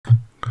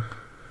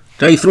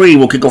Day 3,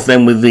 we'll kick off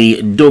then with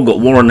the Doug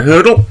Warren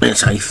hurdle.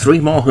 It's a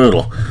 3-mile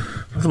hurdle.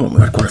 I thought we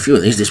had quite a few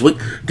of these this week.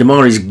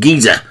 Damaris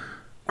Giza,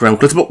 Graham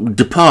Clutterbuck,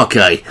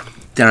 Deparquet,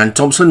 Darren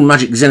Thompson,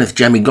 Magic Zenith,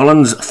 Jamie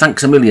Gollins,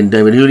 Thanks a Million,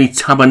 David Hooley,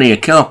 Tabernier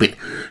Carpet,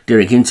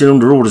 Derek Hinton,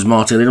 Under Orders,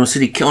 Martin Lidham,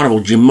 City Carnival,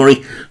 Jim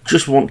Murray,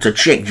 Just Want to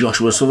Check,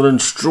 Joshua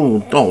Sutherland,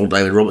 Strong Doll,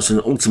 David Robertson,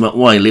 Ultimate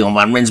Way, Leon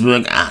Van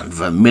Rensburg, and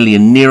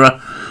Vermilion Nera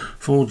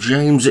for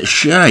James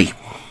Shea.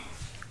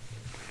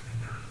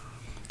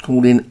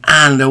 Called in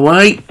and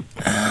away,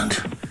 and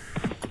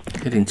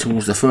heading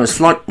towards the first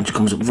flight, which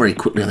comes up very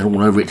quickly, and they're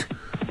all over it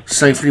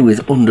safely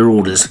with Under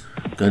Orders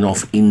going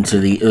off into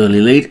the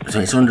early lead. So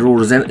it's Under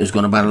Orders then, who's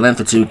gone about a length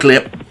or two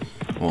clear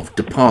of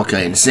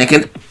Deparquet in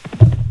second.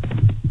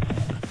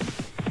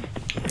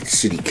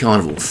 City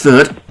Carnival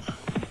third.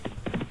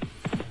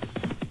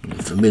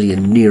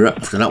 Vermilion Nera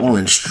after that one,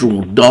 and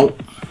Straw Doll.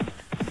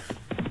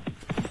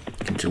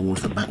 Getting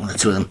towards the back, one or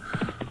two of them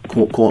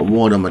caught quite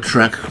wide on the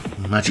track.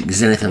 Magic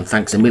Zenith and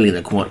Thanks a Million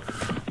are quite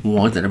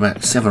wide, they're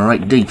about 7 or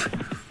 8 deep.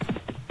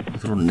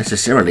 Not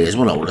necessarily as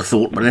well, I would have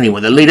thought, but anyway,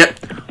 the leader,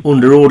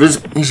 Under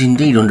Orders, is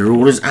indeed Under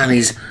Orders and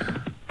is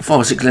 5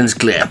 or 6 lengths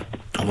clear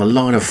of a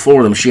line of 4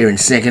 of them sharing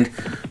second.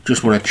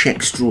 Just want to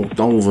check Straw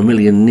Doll,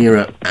 Vermilion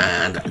Nera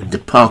and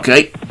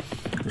Deparquet.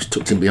 Just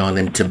tucked in behind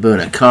them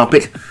Tabernier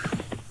Carpet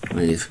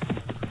with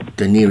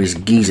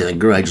Daenerys Giza the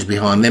Grey just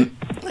behind them,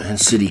 and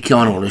City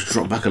Carnival has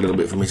dropped back a little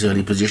bit from his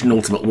early position.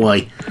 Ultimate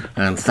Way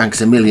and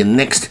Thanks a Million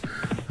next,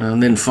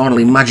 and then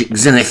finally Magic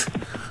Zenith,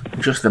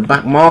 just the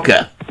back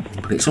marker.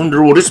 But it's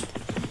Under Orders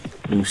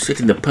who's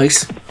setting the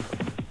pace,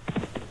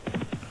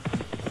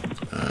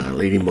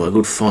 leading by a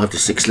good 5 to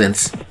 6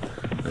 lengths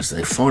as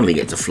they finally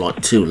get to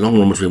flight 2. Long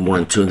run between 1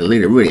 and 2, and the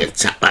leader really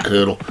attacked that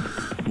hurdle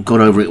and got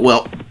over it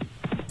well,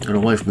 got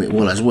away from it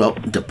well as well.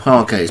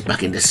 Deparquet is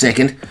back into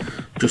second.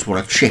 Just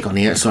want to check on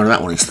the outside of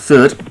that one, he's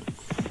third,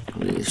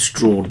 with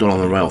Straw Doll on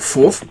the rail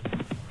fourth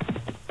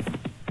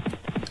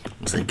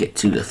as they get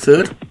to the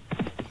third.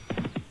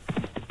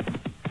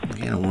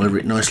 Again, all over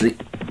it nicely.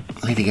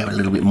 Need to get a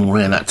little bit more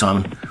air that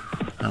time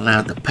and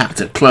allowed the pack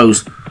to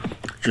close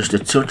just a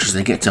touch as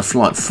they get to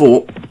flight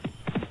 4.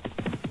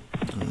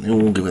 And they're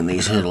all giving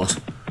these hurdles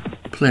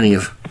plenty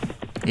of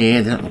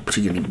air. They're not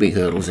particularly big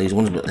hurdles, these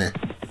ones, but they're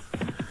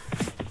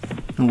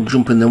all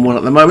jumping them well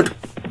at the moment.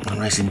 And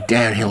racing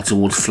downhill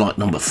towards flight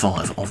number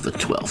 5 of the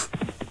 12.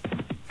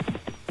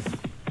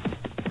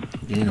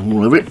 Again,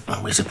 all over it.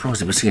 We're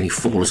surprised if we see any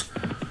fallers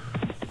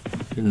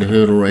in the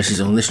hurdle races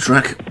on this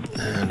track.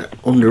 And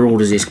Under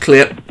Orders is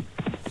clear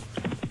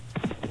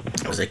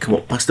as they come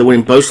up past the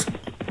winning post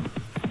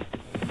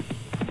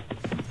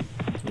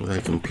with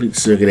a complete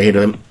circuit ahead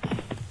of them.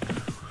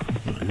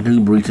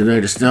 Newbury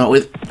today to start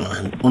with,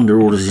 and Under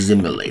Orders is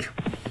in the lead.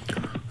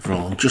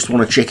 From Just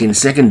Want to Check in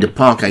second,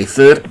 Deparquet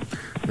third,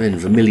 then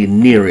Vermilion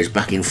Nera is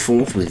back in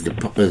fourth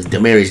with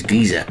Damaris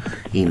Giza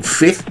in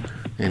fifth,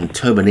 then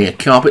Tabernier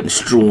Carpet and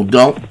Straw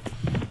Doll.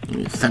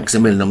 Thanks a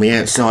Million on the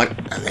outside,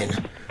 and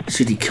then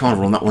City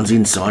Carnival on that one's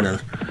inside,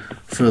 and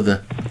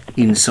further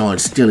inside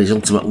still is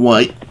Ultimate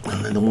Way,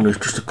 and then the one who's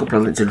just a couple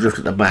of lengths adrift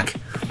at the back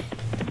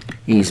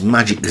is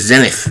Magic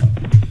Zenith.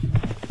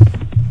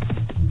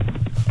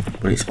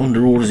 But it's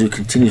Under Orders who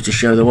continues to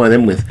show the way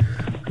then, with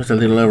just a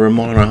little over a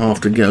mile and a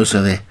half to go,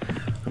 so they're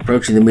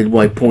approaching the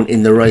midway point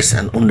in the race,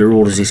 and Under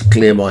Orders is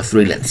clear by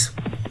 3 lengths.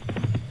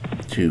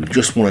 To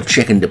Just Want to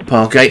Check in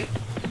Deparquet,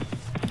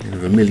 and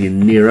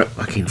Vermilion Nera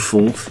back in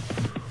fourth.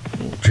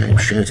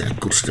 James Shea's had a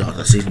good start of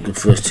the season, good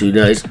first 2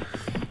 days.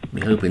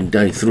 We're hoping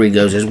day 3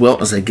 goes as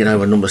well as they get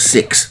over number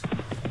 6.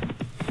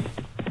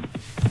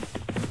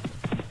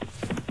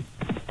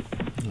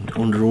 And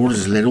Under Orders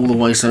has led all the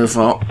way so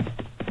far.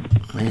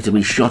 They need to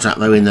be shot at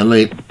though in the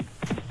lead.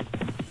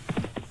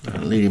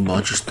 Leading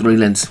by just 3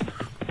 lengths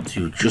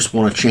to Just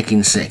Want to Check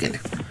in second.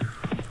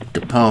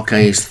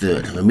 Deparquet is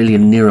third,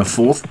 Vermilion Nera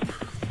fourth,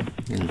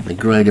 and the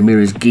Grey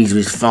Damaris Giza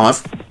is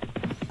 5.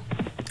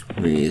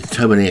 With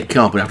Tabernier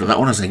Carpet after that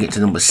one as they get to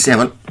number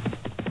 7.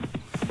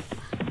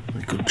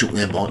 A good jump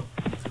there by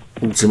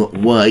Ultimate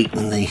Way,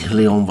 and the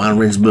Leon Van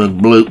Rensburg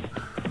Blue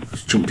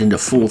has jumped into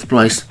 4th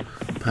place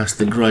past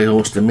the Grey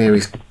Horse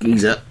Damaris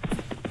Giza.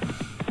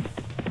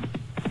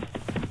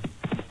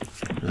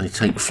 They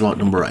take flight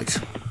number 8.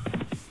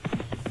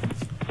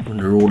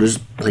 Under Orders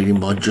leading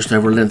by just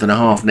over a length and a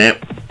half now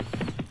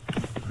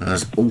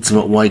as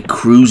Ultimate Way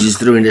cruises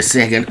through into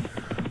second.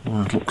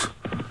 Well, it looks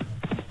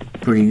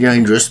pretty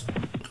dangerous.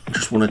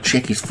 Just Want to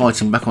Check he's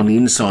fighting back on the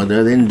inside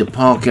there. Then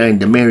Deparquet and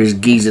Damaris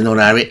Giza not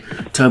have it.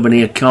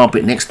 Tabernier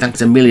Carpet next,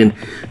 Thanks a Million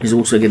is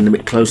also getting a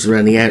bit closer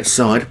around the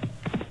outside.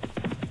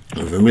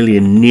 And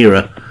Vermilion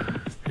Nera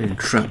then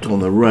trapped on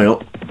the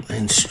rail.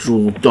 Then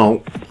Straw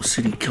Doll,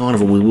 City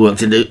Carnival with work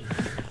to do.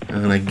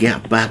 And a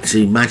gap back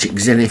to Magic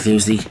Zenith,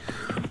 who's the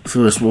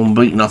first one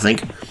beaten, I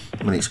think.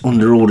 When it's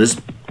Under Orders,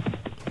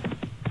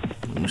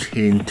 who's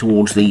heading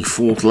towards the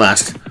 4th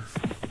last.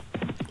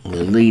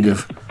 The lead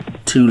of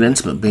 2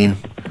 lengths, but being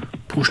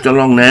pushed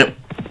along now.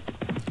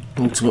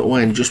 Ultimate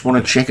Way and Just Want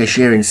to Check a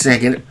share in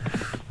second.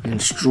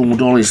 And Straw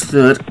Doll is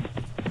third.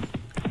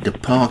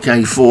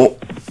 Deparquet 4.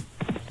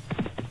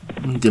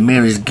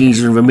 Demaris,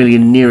 Geezer and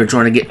Vermilion nearer,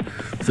 trying to get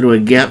through a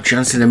gap.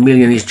 Chancing a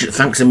Million is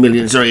thanks a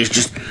Million. Sorry, he's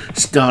just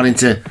starting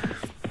to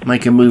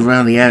make a move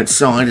around the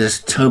outside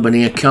as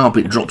Tobania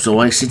Carpet drops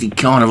away. City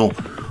Carnival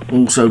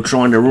also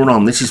trying to run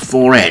on. This is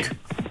 4 Ed.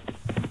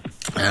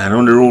 And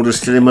Under Order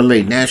still in the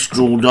lead. Now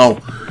Straw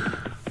Doll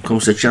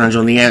comes to challenge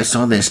on the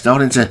outside. They're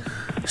starting to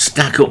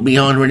stack up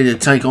behind, ready to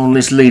take on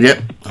this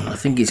leader. And I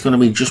think it's going to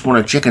be Just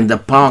Wanna Check and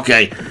Deparque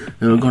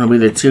who are going to be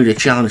the two to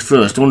challenge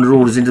first. Under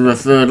Orders into the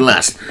third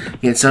last.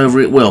 Gets over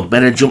it well.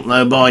 Better jump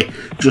though by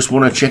Just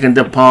Wanna Check and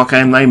Deparque,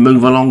 and they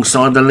move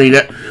alongside the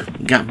leader.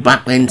 Gap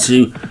back then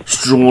to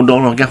Straw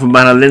Doll. Gap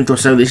about a length or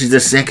so. This is the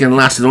second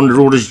last, and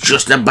Under Orders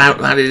just about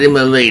landed in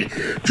the lead.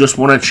 Just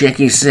Wanna Check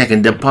is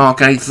second.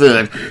 Deparque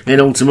third. Then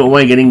Ultimate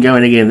Way getting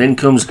going again. Then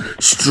comes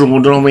Straw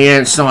Doll on the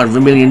outside.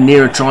 Vermilion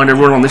nearer trying to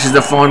run on. This is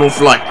the final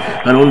flight.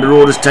 And Under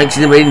Orders takes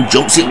it in,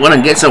 jumps it well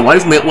and gets away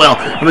from it well.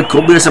 And there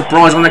could be a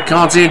surprise on the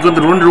cards here. Good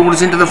that Under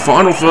Orders into the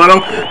final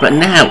furlong. But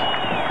now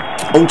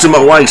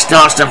Ultimate Way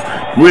starts to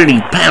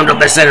really pound up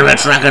the centre of the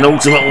track, and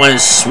Ultimate Way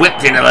is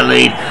swept into the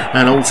lead,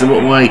 and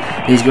Ultimate Way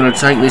is going to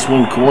take this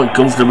one quite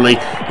comfortably.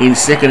 In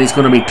second it's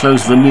going to be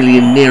close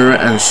Vermilion nearer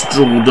and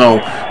Straw Doll.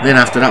 Then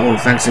after that one,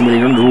 thanks a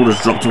Million, Under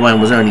Orders dropped away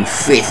and was only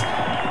 5th,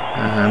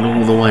 and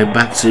all the way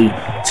back to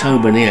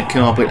Tobania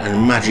Carpet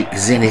and Magic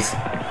Zenith.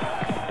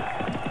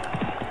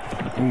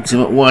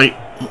 Ultimate Way,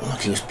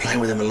 like he was playing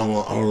with them along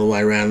all the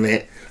way around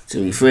there,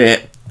 to be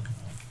fair,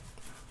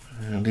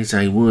 and it's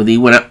a worthy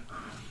winner.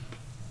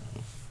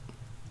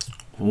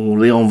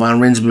 Leon Van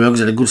Rensburg's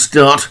had a good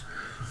start.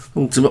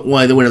 Ultimate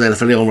Way, the winner there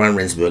for Leon Van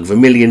Rensburg.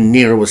 Vermilion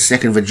nearer was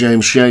second for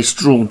James Shea.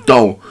 Straw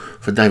Doll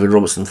for David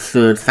Robertson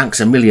third. Thanks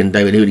a Million,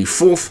 David Hoodie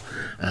fourth.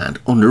 And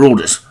Under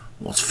Orders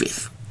was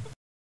 5th.